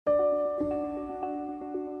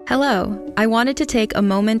Hello, I wanted to take a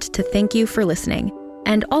moment to thank you for listening,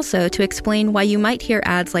 and also to explain why you might hear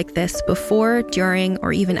ads like this before, during,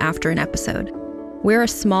 or even after an episode. We're a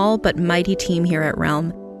small but mighty team here at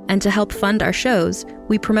Realm, and to help fund our shows,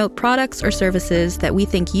 we promote products or services that we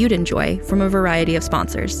think you'd enjoy from a variety of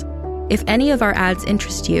sponsors. If any of our ads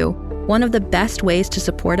interest you, one of the best ways to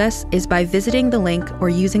support us is by visiting the link or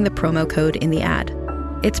using the promo code in the ad.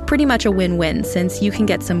 It's pretty much a win-win since you can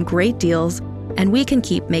get some great deals and we can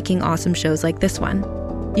keep making awesome shows like this one.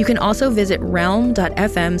 You can also visit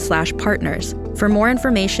realm.fm/partners for more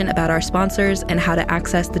information about our sponsors and how to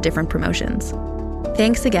access the different promotions.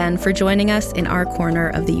 Thanks again for joining us in our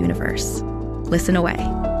corner of the universe. Listen away.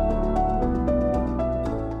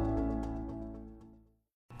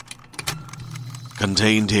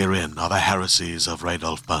 Contained herein are the heresies of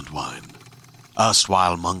Radolf Burntwine,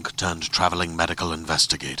 erstwhile monk turned traveling medical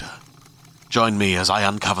investigator. Join me as I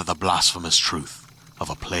uncover the blasphemous truth of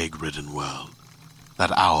a plague-ridden world,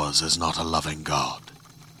 that ours is not a loving God,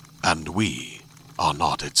 and we are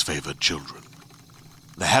not its favored children.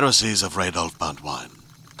 The Heresies of Radolf Burntwine,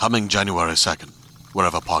 coming January 2nd,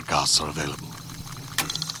 wherever podcasts are available.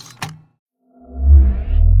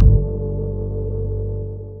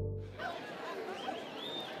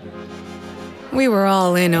 We were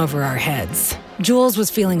all in over our heads. Jules was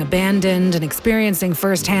feeling abandoned and experiencing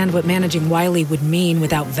firsthand what managing Wiley would mean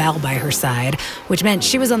without Val by her side, which meant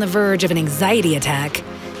she was on the verge of an anxiety attack.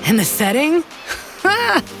 And the setting?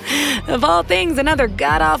 Of all things, another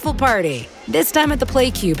god-awful party, this time at the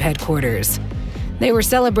PlayCube headquarters. They were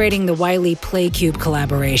celebrating the Wiley PlayCube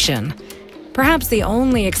collaboration. Perhaps the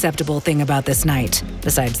only acceptable thing about this night,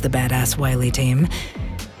 besides the badass Wiley team,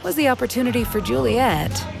 was the opportunity for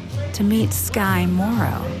Juliet to meet Sky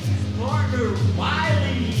Morrow. Partner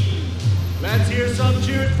Wiley! Let's hear some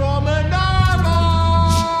cheers for Minerva!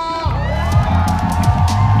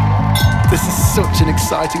 This is such an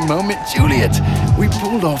exciting moment, Juliet. We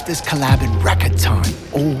pulled off this collab in record time,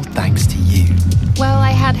 all thanks to you. Well,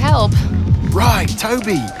 I had help. Right,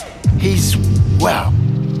 Toby. He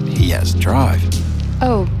has drive.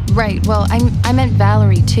 Oh, right. Well, I meant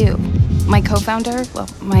Valerie, too. My co-founder? Well,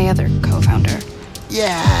 my other co-founder.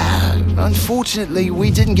 Yeah, unfortunately, we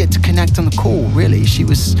didn't get to connect on the call, really. She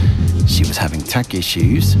was having tech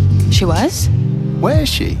issues. She was? Where is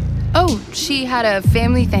she? Oh, she had a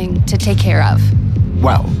family thing to take care of.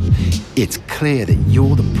 Well, it's clear that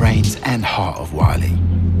you're the brains and heart of Wiley.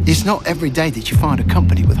 It's not every day that you find a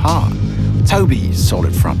company with heart. Toby's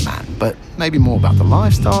solid front man, but maybe more about the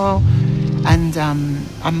lifestyle. And I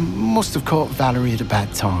must have caught Valerie at a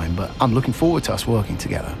bad time, but I'm looking forward to us working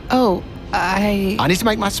together. Oh, I need to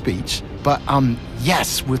make my speech, but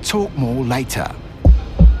yes, we'll talk more later.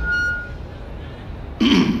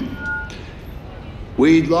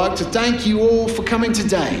 We'd like to thank you all for coming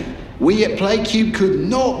today. We at PlayCube could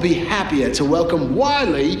not be happier to welcome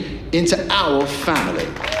Wiley into our family.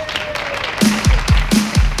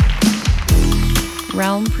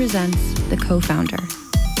 Realm presents The Co-Founder,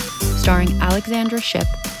 starring Alexandra Shipp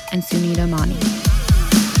and Sunita Mani.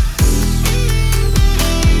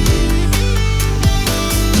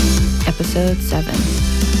 Episode 7.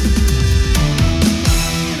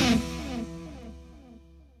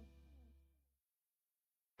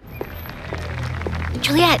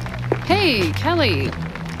 Juliet! Hey, Kelly.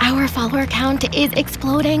 Our follower count is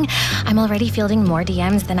exploding. I'm already fielding more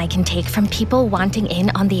DMs than I can take from people wanting in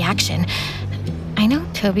on the action. I know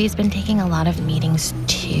Toby's been taking a lot of meetings,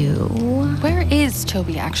 too. Where is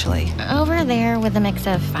Toby, actually? Over there with a mix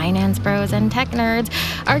of finance bros and tech nerds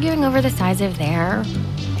arguing over the size of their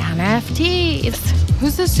NFTs.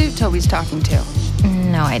 Who's the suit Toby's talking to?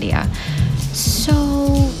 No idea.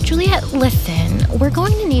 So, Juliet, listen, we're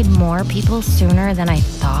going to need more people sooner than I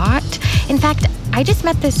thought. In fact, I just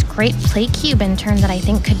met this great PlayCube intern that I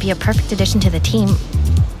think could be a perfect addition to the team.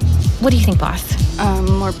 What do you think, boss?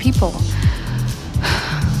 More people.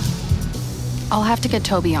 I'll have to get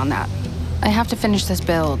Toby on that. I have to finish this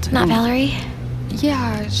build. Not Valerie?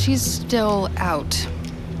 Yeah, she's still out.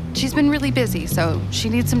 She's been really busy, so she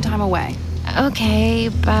needs some time away. Okay,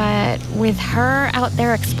 but with her out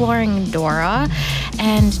there exploring Dora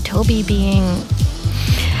and Toby being...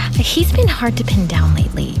 He's been hard to pin down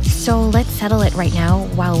lately, so let's settle it right now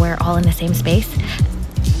while we're all in the same space.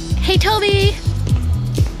 Hey, Toby!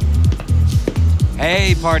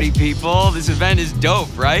 Hey, party people. This event is dope,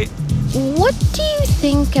 right? What do you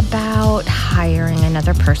think about hiring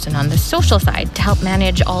another person on the social side to help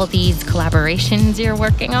manage all these collaborations you're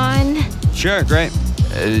working on? Sure, great.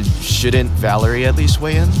 Shouldn't Valerie at least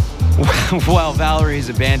weigh in? Well, Valerie's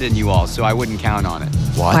abandoned you all, so I wouldn't count on it.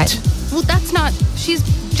 What? Well, that's not... She's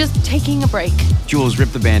Just taking a break. Jules,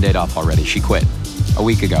 ripped the Band-Aid off already. She quit. A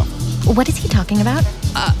week ago. What is he talking about?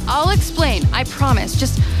 I'll explain, I promise.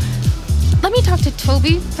 Just let me talk to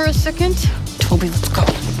Toby for a second. Toby, let's go.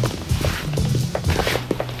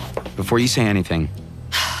 Before you say anything,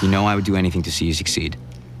 you know I would do anything to see you succeed.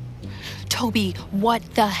 Toby, what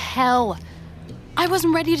the hell? I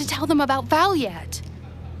wasn't ready to tell them about Val yet.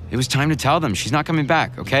 It was time to tell them. She's not coming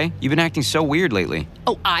back, okay? You've been acting so weird lately.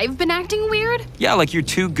 Oh, I've been acting weird? Yeah, like you're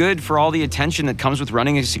too good for all the attention that comes with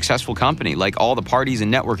running a successful company. Like all the parties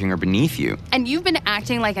and networking are beneath you. And you've been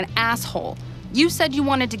acting like an asshole. You said you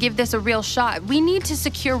wanted to give this a real shot. We need to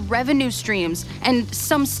secure revenue streams and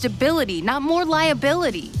some stability, not more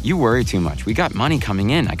liability. You worry too much. We got money coming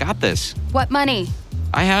in. I got this. What money?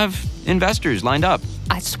 I have investors lined up.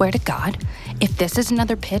 I swear to God, if this is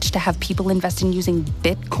another pitch to have people investing using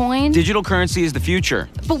Bitcoin... Digital currency is the future.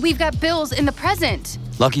 But we've got bills in the present.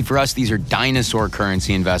 Lucky for us, these are dinosaur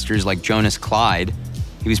currency investors like Jonas Clyde.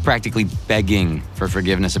 He was practically begging for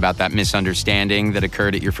forgiveness about that misunderstanding that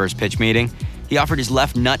occurred at your first pitch meeting. He offered his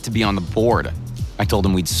left nut to be on the board. I told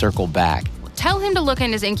him we'd circle back. Tell him to look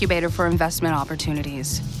in his incubator for investment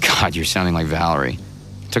opportunities. God, you're sounding like Valerie.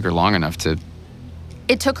 It took her long enough to...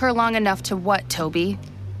 It took her long enough to what, Toby?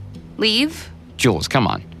 Leave? Jules, come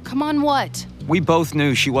on. Come on what? We both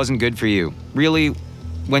knew she wasn't good for you. Really,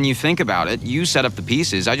 when you think about it, you set up the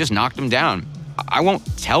pieces. I just knocked them down. I won't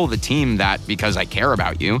tell the team that because I care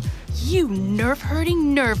about you. You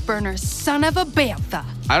nerve-hurting nerve burner, son of a bantha.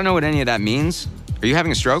 I don't know what any of that means. Are you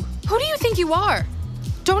having a stroke? Who do you think you are?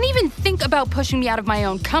 Don't even think about pushing me out of my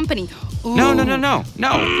own company. Ooh. No.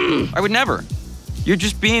 I would never. You're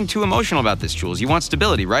just being too emotional about this, Jules. You want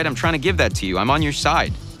stability, right? I'm trying to give that to you. I'm on your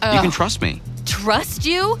side. You can trust me. Trust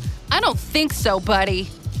you? I don't think so, buddy.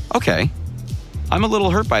 Okay. I'm a little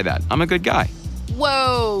hurt by that. I'm a good guy.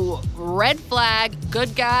 Whoa, red flag,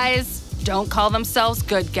 good guys don't call themselves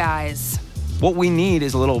good guys. What we need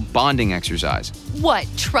is a little bonding exercise. What,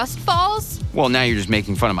 trust falls? Well, now you're just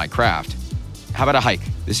making fun of my craft. How about a hike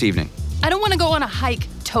this evening? I don't want to go on a hike,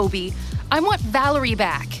 Toby. I want Valerie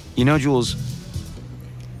back. You know, Jules,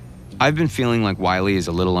 I've been feeling like Wiley is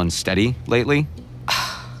a little unsteady lately.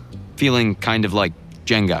 Feeling kind of like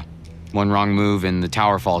Jenga. One wrong move and the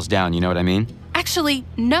tower falls down, you know what I mean? Actually,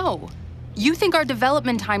 no. You think our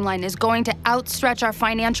development timeline is going to outstretch our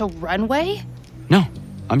financial runway? No,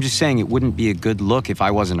 I'm just saying it wouldn't be a good look if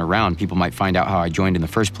I wasn't around. People might find out how I joined in the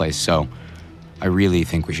first place, so I really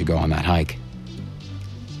think we should go on that hike.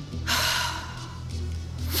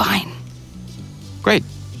 Fine. Great.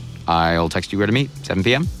 I'll text you where to meet, 7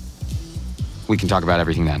 p.m. We can talk about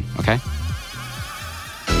everything then, okay?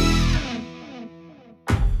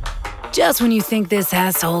 Just when you think this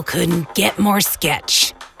asshole couldn't get more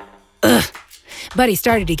sketch. Ugh. Buddy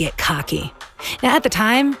started to get cocky. Now, at the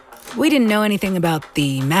time, we didn't know anything about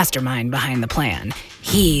the mastermind behind the plan.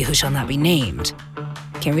 He who shall not be named.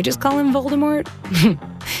 Can we just call him Voldemort?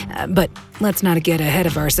 But let's not get ahead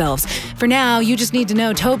of ourselves. For now, you just need to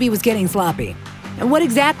know Toby was getting sloppy. What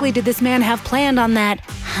exactly did this man have planned on that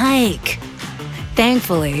hike?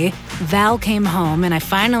 Thankfully, Val came home and I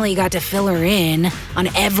finally got to fill her in on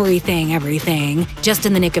everything, just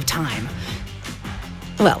in the nick of time.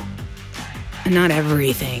 Well, not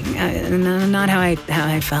everything. Not how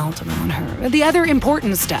I felt about her. The other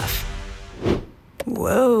important stuff.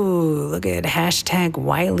 Whoa, look at hashtag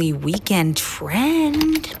Wiley Weekend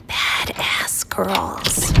Trend. Badass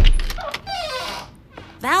girls.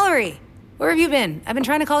 Valerie, where have you been? I've been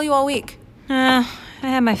trying to call you all week. I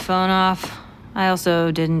had my phone off. I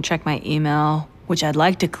also didn't check my email, which I'd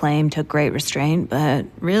like to claim took great restraint, but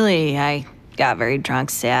really, I got very drunk,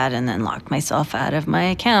 sad, and then locked myself out of my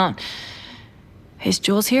account. Is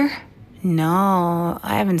Jules here? No,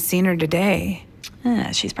 I haven't seen her today.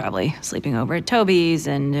 She's probably sleeping over at Toby's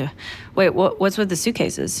and... wait, what's with the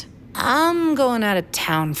suitcases? I'm going out of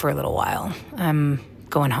town for a little while. I'm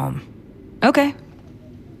going home. Okay.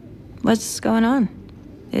 What's going on?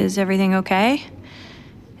 Is everything okay?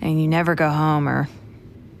 And you never go home or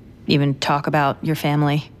even talk about your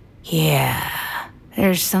family? Yeah,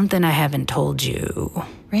 there's something I haven't told you.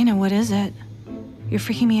 Raina, what is it? You're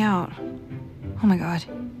freaking me out. Oh my God,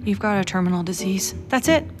 you've got a terminal disease. That's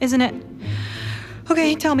it, isn't it?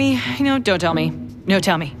 Okay, tell me. Don't tell me. No,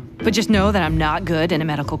 tell me. But just know that I'm not good in a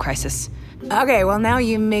medical crisis. Okay, well now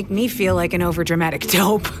you make me feel like an overdramatic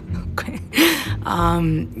dope.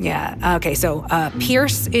 Okay, so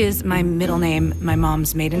Pierce is my middle name, my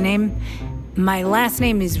mom's maiden name. My last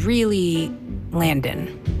name is really Landon.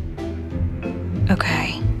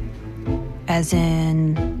 Okay. As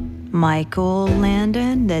in Michael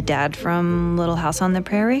Landon, the dad from Little House on the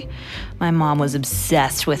Prairie. My mom was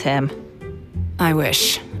obsessed with him. I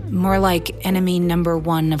wish. More like enemy number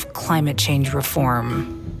one of climate change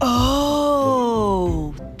reform.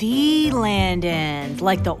 Oh, the Landons,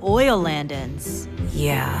 like the oil Landons.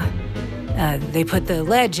 Yeah. They put the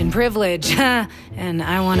ledge in privilege, and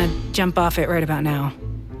I want to jump off it right about now.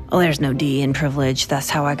 Well, there's no D in privilege. That's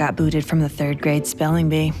how I got booted from the 3rd grade spelling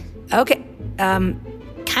bee. Okay,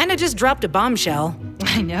 kinda just dropped a bombshell.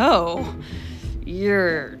 I know.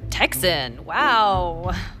 You're Texan.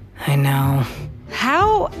 Wow. I know.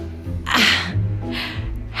 How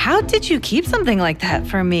did you keep something like that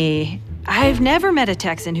from me? I've never met a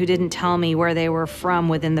Texan who didn't tell me where they were from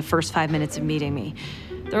within the first 5 minutes of meeting me.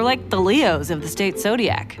 They're like the Leos of the state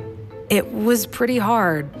zodiac. It was pretty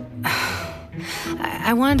hard.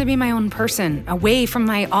 I wanted to be my own person, away from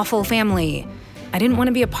my awful family. I didn't want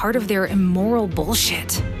to be a part of their immoral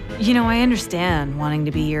bullshit. You know, I understand wanting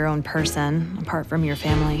to be your own person, apart from your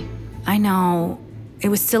family. I know. It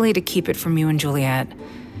was silly to keep it from you and Juliet.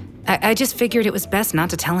 I just figured it was best not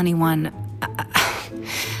to tell anyone.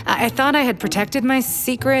 I thought I had protected my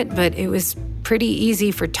secret, but it was pretty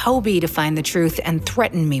easy for Toby to find the truth and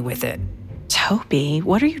threaten me with it. Toby?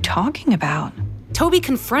 What are you talking about? Toby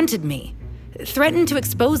confronted me, threatened to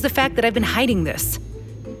expose the fact that I've been hiding this.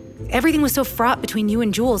 Everything was so fraught between you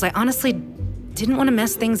and Jules, I honestly didn't want to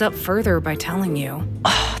mess things up further by telling you.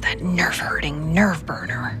 Oh, that nerve-hurting nerve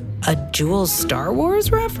burner. A Jules Star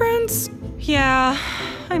Wars reference? Yeah,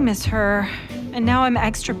 I miss her. And now I'm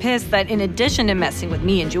extra pissed that in addition to messing with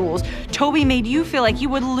me and Jules, Toby made you feel like you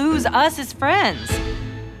would lose us as friends.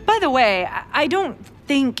 By the way, I don't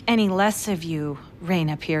think any less of you,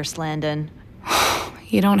 Raina Pierce Landon.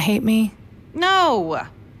 You don't hate me? No.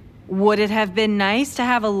 Would it have been nice to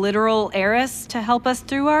have a literal heiress to help us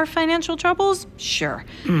through our financial troubles? Sure.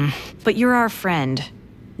 But you're our friend,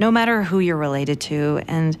 no matter who you're related to,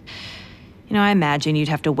 and I imagine you'd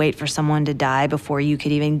have to wait for someone to die before you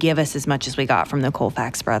could even give us as much as we got from the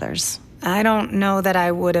Colfax brothers. I don't know that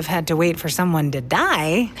I would have had to wait for someone to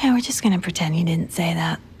die. Okay, we're just gonna pretend you didn't say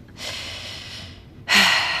that.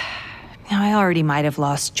 Now, I already might have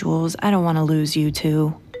lost Jules. I don't want to lose you,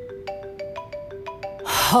 too.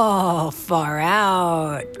 Oh, far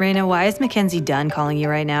out. Raina, why is Mackenzie Dunn calling you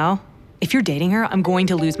right now? If you're dating her, I'm going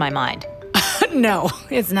to lose my mind. No,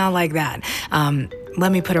 it's not like that.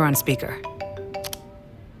 Let me put her on speaker.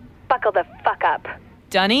 Buckle the fuck up.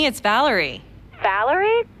 Dunny, it's Valerie.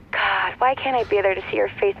 Valerie? God, why can't I be there to see your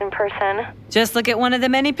face in person? Just look at one of the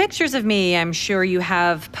many pictures of me I'm sure you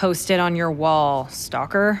have posted on your wall,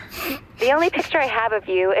 stalker. The only picture I have of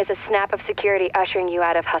you is a snap of security ushering you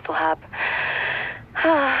out of Hustle Hub.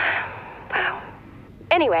 Wow.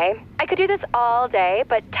 Anyway, I could do this all day,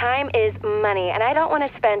 but time is money, and I don't want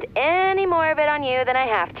to spend any more of it on you than I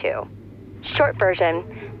have to. Short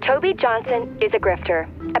version, Toby Johnson is a grifter.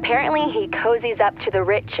 Apparently, he cozies up to the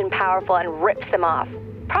rich and powerful and rips them off.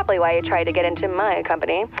 Probably why he tried to get into my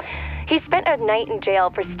company. He spent a night in jail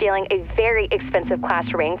for stealing a very expensive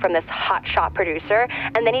class ring from this hotshot producer,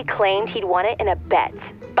 and then he claimed he'd won it in a bet.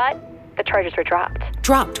 But the charges were dropped.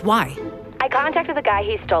 Dropped? Why? I contacted the guy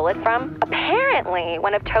he stole it from. Apparently,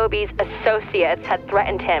 one of Toby's associates had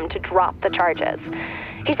threatened him to drop the charges.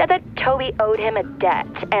 He said that Toby owed him a debt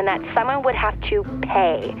and that someone would have to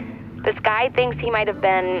pay. This guy thinks he might have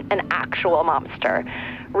been an actual mobster.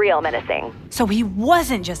 Real menacing. So he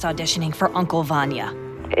wasn't just auditioning for Uncle Vanya.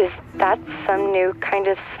 Is that some new kind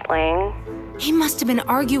of slang? He must have been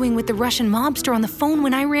arguing with the Russian mobster on the phone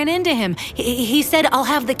when I ran into him. He said, "I'll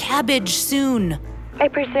have the cabbage soon." I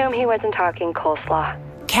presume he wasn't talking coleslaw.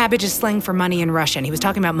 Cabbage is slang for money in Russian. He was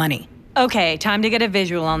talking about money. Okay, time to get a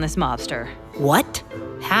visual on this mobster. What?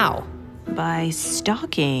 How? By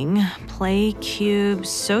stalking PlayCube's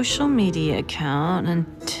social media account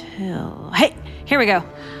until... Hey, here we go.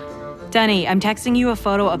 Dunny, I'm texting you a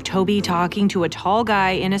photo of Toby talking to a tall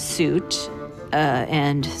guy in a suit,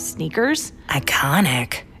 and sneakers.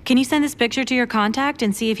 Iconic. Can you send this picture to your contact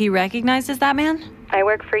and see if he recognizes that man? I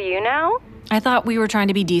work for you now? I thought we were trying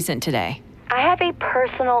to be decent today. I have a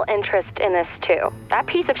personal interest in this, too. That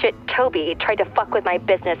piece of shit Toby tried to fuck with my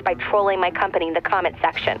business by trolling my company in the comment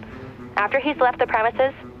section. After he's left the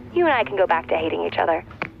premises, you and I can go back to hating each other.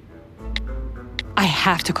 I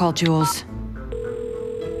have to call Jules.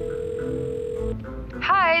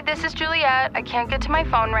 Hi, this is Juliet. I can't get to my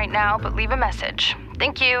phone right now, but leave a message.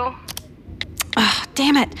 Thank you.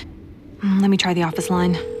 Damn it. Let me try the office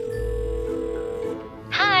line.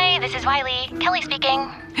 Hi, this is Wiley. Kelly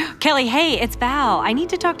speaking. Kelly, hey, it's Val. I need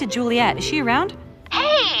to talk to Juliet. Is she around?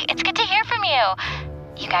 Hey, it's good to hear from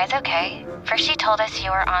you. You guys okay? First she told us you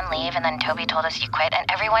were on leave, and then Toby told us you quit, and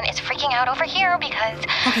everyone is freaking out over here because...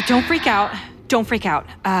 Okay, don't freak out. Don't freak out.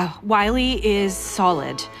 Wiley is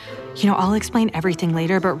solid. I'll explain everything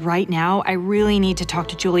later, but right now, I really need to talk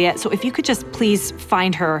to Juliet, so if you could just please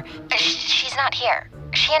find her. She's not here.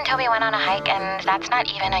 She and Toby went on a hike, and that's not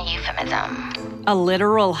even a euphemism. A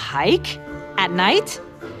literal hike? At night?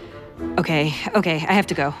 Okay, I have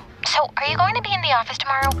to go. So, are you going to be in the office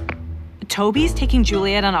tomorrow? Toby's taking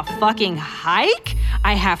Juliet on a fucking hike?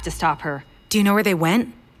 I have to stop her. Do you know where they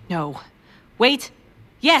went? No. Wait.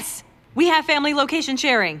 Yes! We have family location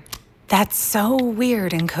sharing. That's so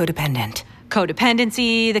weird and codependent.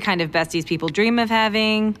 Codependency, the kind of besties people dream of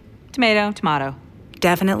having. Tomato.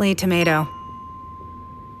 Definitely tomato.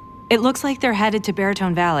 It looks like they're headed to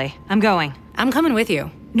Baritone Valley. I'm going. I'm coming with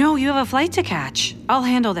you. No, you have a flight to catch. I'll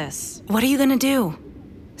handle this. What are you gonna do?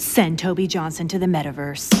 Send Toby Johnson to the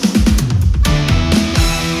metaverse.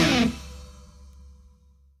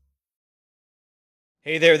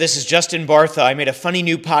 Hey there, this is Justin Bartha. I made a funny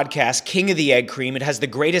new podcast, King of the Egg Cream. It has the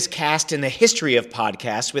greatest cast in the history of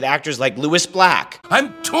podcasts with actors like Louis Black.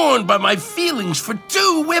 I'm torn by my feelings for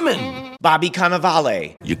two women. Bobby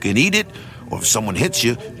Cannavale. You can eat it, or if someone hits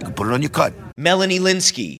you, you can put it on your cut. Melanie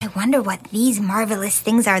Linsky. I wonder what these marvelous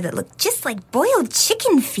things are that look just like boiled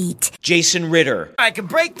chicken feet. Jason Ritter. I can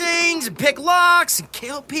break things and pick locks and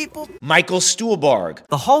kill people. Michael Stuhlbarg.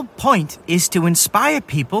 The whole point is to inspire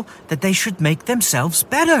people that they should make themselves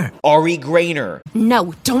better. Ari Grainer.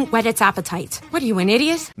 No, don't whet its appetite. What are you, an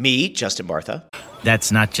idiot? Me, Justin Bartha.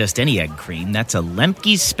 That's not just any egg cream, that's a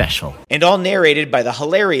Lemke's special. And all narrated by the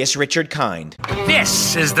hilarious Richard Kind.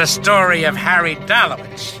 This is the story of Harry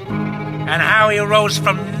Dalowitz and how he rose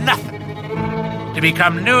from nothing to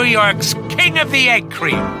become New York's King of the Egg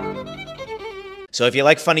Cream. So if you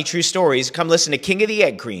like funny true stories, come listen to King of the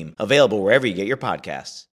Egg Cream, available wherever you get your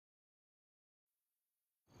podcasts.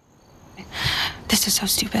 This is so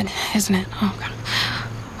stupid, isn't it? Oh, God.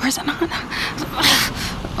 Where is it not?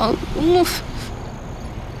 Oh, oof.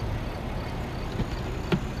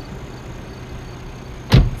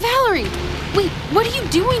 Valerie! Wait, what are you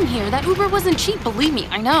doing here? That Uber wasn't cheap, believe me,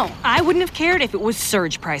 I know. I wouldn't have cared if it was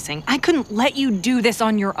surge pricing. I couldn't let you do this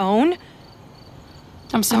on your own.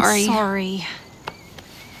 I'm sorry. I'm sorry.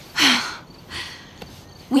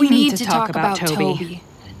 We need to talk about Toby.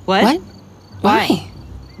 What? Why?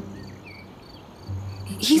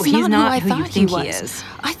 He's not who I you thought think he was. He is.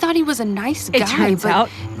 I thought he was a nice guy. It turns but out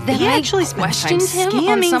then he I actually spent time questioned him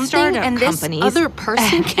on scamming something, startup and this companies. other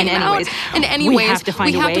person came anyways, out. And anyways, we have to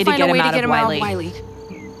find a way to get him out of Wiley.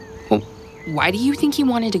 Well, why do you think he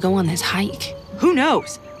wanted to go on this hike? Who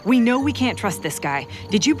knows? We know we can't trust this guy.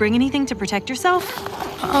 Did you bring anything to protect yourself?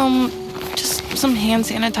 Just some hand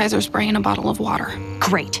sanitizer spray and a bottle of water.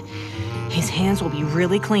 Great. His hands will be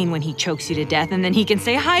really clean when he chokes you to death, and then he can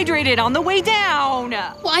stay hydrated on the way down.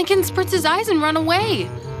 Well, I can spritz his eyes and run away.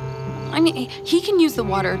 I mean, he can use the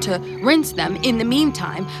water to rinse them in the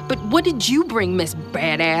meantime, but what did you bring, Miss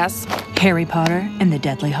Badass? Harry Potter and the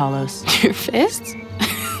Deathly Hallows. Your fists?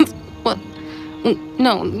 Well,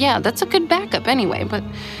 no, yeah, that's a good backup anyway, but...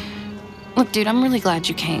 Look, dude, I'm really glad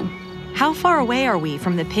you came. How far away are we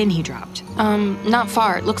from the pin he dropped? Not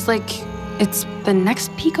far. It looks like it's the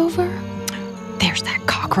next peak over. There's that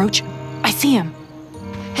cockroach. I see him.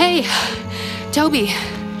 Hey, Toby.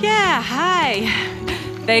 Yeah, hi.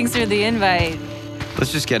 Thanks for the invite.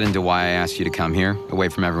 Let's just get into why I asked you to come here, away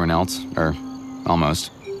from everyone else, or almost.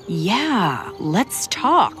 Yeah, let's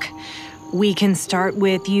talk. We can start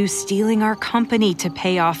with you stealing our company to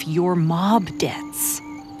pay off your mob debts.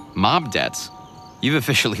 Mob debts? You've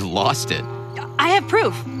officially lost it. I have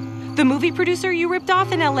proof. The movie producer you ripped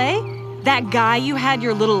off in LA? That guy you had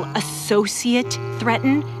your little associate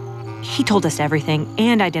threaten? He told us everything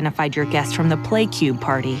and identified your guest from the Play Cube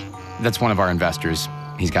party. That's one of our investors.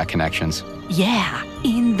 He's got connections. Yeah,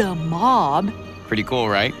 in the mob. Pretty cool,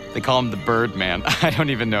 right? They call him the Birdman. I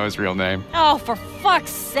don't even know his real name. Oh, for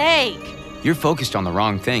fuck's sake. You're focused on the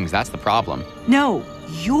wrong things. That's the problem. No,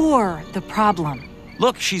 you're the problem.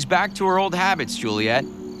 Look, she's back to her old habits, Juliet.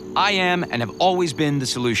 I am and have always been the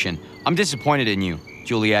solution. I'm disappointed in you,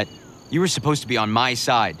 Juliet. You were supposed to be on my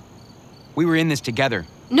side. We were in this together.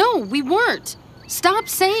 No, we weren't. Stop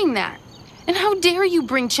saying that. And how dare you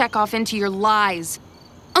bring Chekhov into your lies?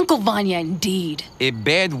 Uncle Vanya, indeed. A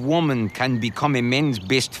bad woman can become a man's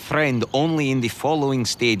best friend only in the following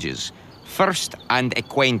stages. First, an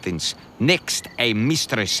acquaintance. Next, a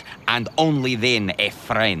mistress. And only then, a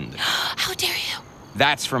friend. How dare you?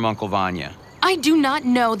 That's from Uncle Vanya. I do not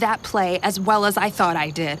know that play as well as I thought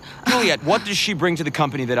I did. Juliet, what does she bring to the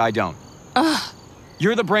company that I don't? Ugh.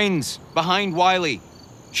 You're the brains behind Wiley.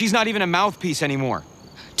 She's not even a mouthpiece anymore.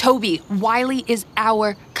 Toby, Wiley is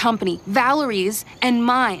our company, Valerie's and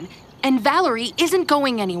mine. And Valerie isn't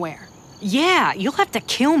going anywhere. Yeah, you'll have to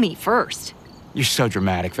kill me first. You're so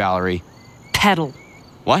dramatic, Valerie. Kettle.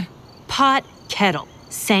 What? Pot, kettle.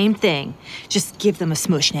 Same thing. Just give them a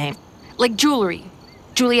smush name. Like jewelry.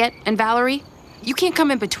 Juliet and Valerie, you can't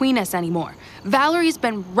come in between us anymore. Valerie's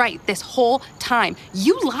been right this whole time.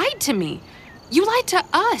 You lied to me. You lied to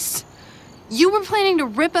us. You were planning to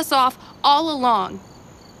rip us off all along.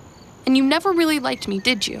 And you never really liked me,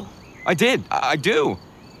 did you? I did. I do.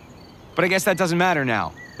 But I guess that doesn't matter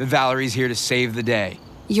now. That Valerie's here to save the day.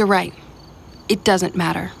 You're right. It doesn't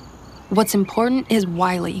matter. What's important is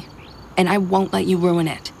Wiley, and I won't let you ruin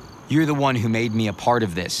it. You're the one who made me a part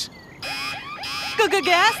of this.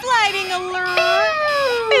 Gaslighting alert!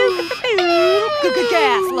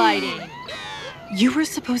 Gaslighting. You were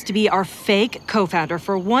supposed to be our fake co-founder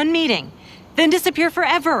for one meeting, then disappear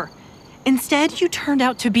forever. Instead, you turned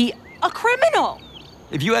out to be a criminal.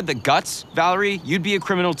 If you had the guts, Valerie, you'd be a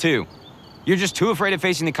criminal too. You're just too afraid of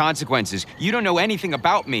facing the consequences. You don't know anything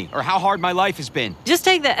about me or how hard my life has been. Just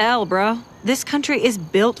take the L, bro. This country is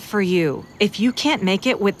built for you. If you can't make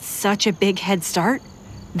it with such a big head start,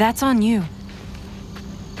 that's on you.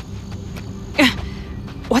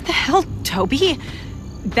 What the hell, Toby?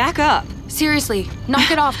 Back up. Seriously, knock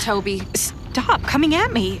it off, Toby. Stop coming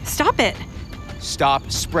at me. Stop it. Stop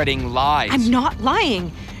spreading lies. I'm not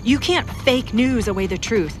lying. You can't fake news away the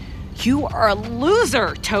truth. You are a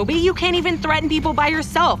loser, Toby. You can't even threaten people by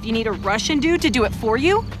yourself. You need a Russian dude to do it for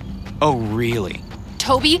you? Oh, really?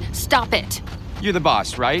 Toby, stop it. You're the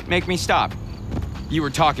boss, right? Make me stop. You were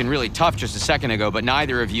talking really tough just a second ago, but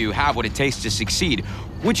neither of you have what it takes to succeed,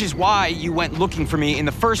 which is why you went looking for me in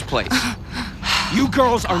the first place. You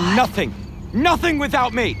girls are nothing. Nothing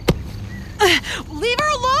without me. Leave her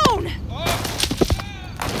alone!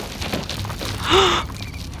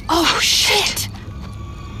 Oh, shit!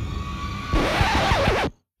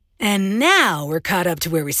 And now we're caught up to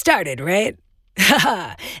where we started, right?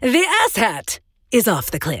 Haha, the asshat is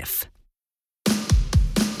off the cliff.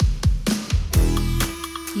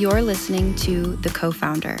 You're listening to The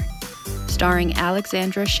Co-Founder, starring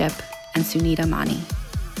Alexandra Shipp and Sunita Mani.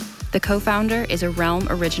 The Co-Founder is a Realm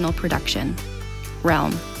original production.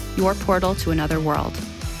 Realm, your portal to another world.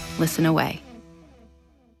 Listen away.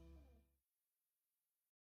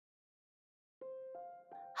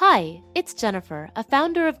 Hi, it's Jennifer, a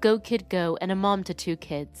founder of Go Kid Go and a mom to 2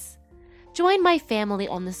 kids. Join my family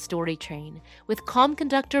on the story train with comm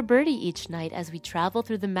conductor Birdie each night as we travel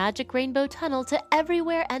through the magic rainbow tunnel to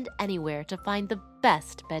everywhere and anywhere to find the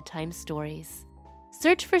best bedtime stories.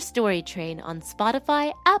 Search for Story Train on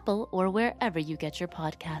Spotify, Apple, or wherever you get your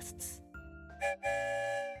podcasts.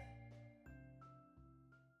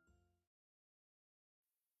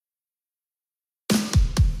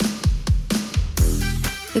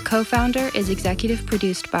 The Co-Founder is executive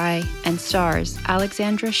produced by and stars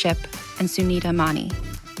Alexandra Shipp and Sunita Mani.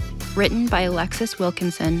 Written by Alexis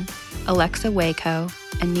Wilkinson, Alexa Waco,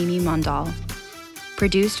 and Mimi Mondal.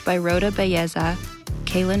 Produced by Rhoda Bayeza,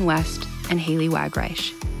 Kaylin West, and Haley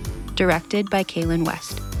Wagreich. Directed by Kaylin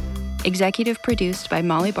West. Executive produced by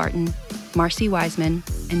Molly Barton, Marcy Wiseman,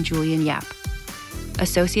 and Julian Yap.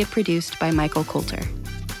 Associate produced by Michael Coulter.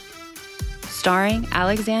 Starring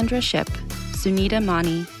Alexandra Shipp, Sunita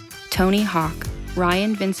Mani, Tony Hawk,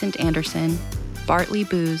 Ryan Vincent Anderson, Bartley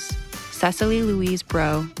Booz, Cecily Louise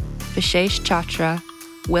Bro, Vishesh Chatra,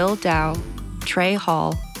 Will Dow, Trey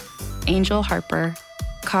Hall, Angel Harper,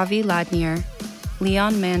 Kavi Ladnier,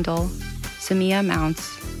 Leon Mandel, Samia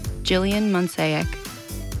Mounts, Jillian Monsaic,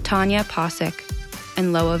 Tanya Posick,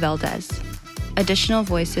 and Loa Valdez. Additional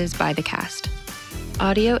voices by the cast.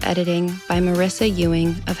 Audio editing by Marissa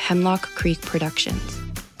Ewing of Hemlock Creek Productions.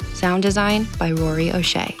 Sound design by Rory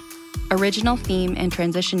O'Shea. Original theme and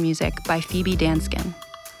transition music by Phoebe Danskin.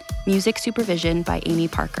 Music supervision by Amy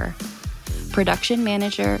Parker. Production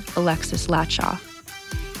manager Alexis Latshaw.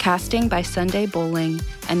 Casting by Sunday Bowling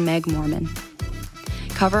and Meg Mormon.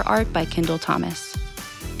 Cover art by Kendall Thomas.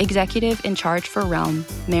 Executive in charge for Realm,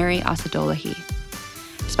 Mary Asadolahi.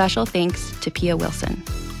 Special thanks to Pia Wilson.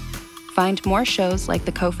 Find more shows like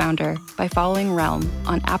The Co-Founder by following Realm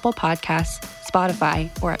on Apple Podcasts,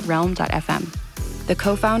 Spotify, or at realm.fm. The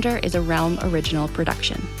Co-Founder is a Realm original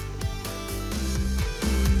production.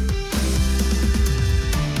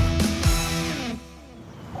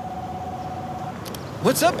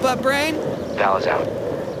 What's up, butt brain? Val is out.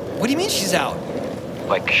 What do you mean she's out?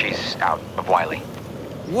 Like, she's out of Wiley.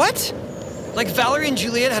 What? Like Valerie and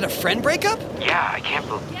Juliet had a friend breakup? Yeah, I can't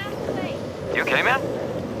believe... You okay, man?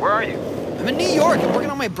 Where are you? I'm in New York. I'm working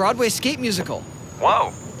on my Broadway skate musical.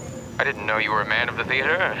 Whoa. I didn't know you were a man of the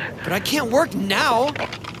theater. But I can't work now.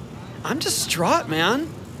 I'm distraught,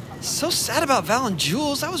 man. So sad about Val and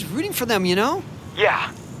Jules. I was rooting for them, you know?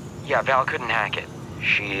 Yeah, Val couldn't hack it.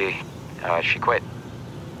 She quit.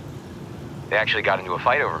 They actually got into a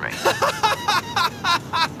fight over me.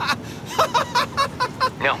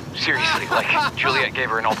 No, seriously, like, Juliet gave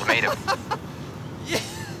her an ultimatum. Yeah.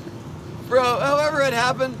 Bro, however it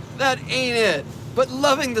happened, that ain't it. But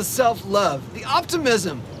loving the self-love, the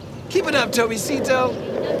optimism. Keep it up, Toby Cito.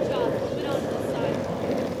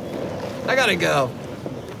 I gotta go.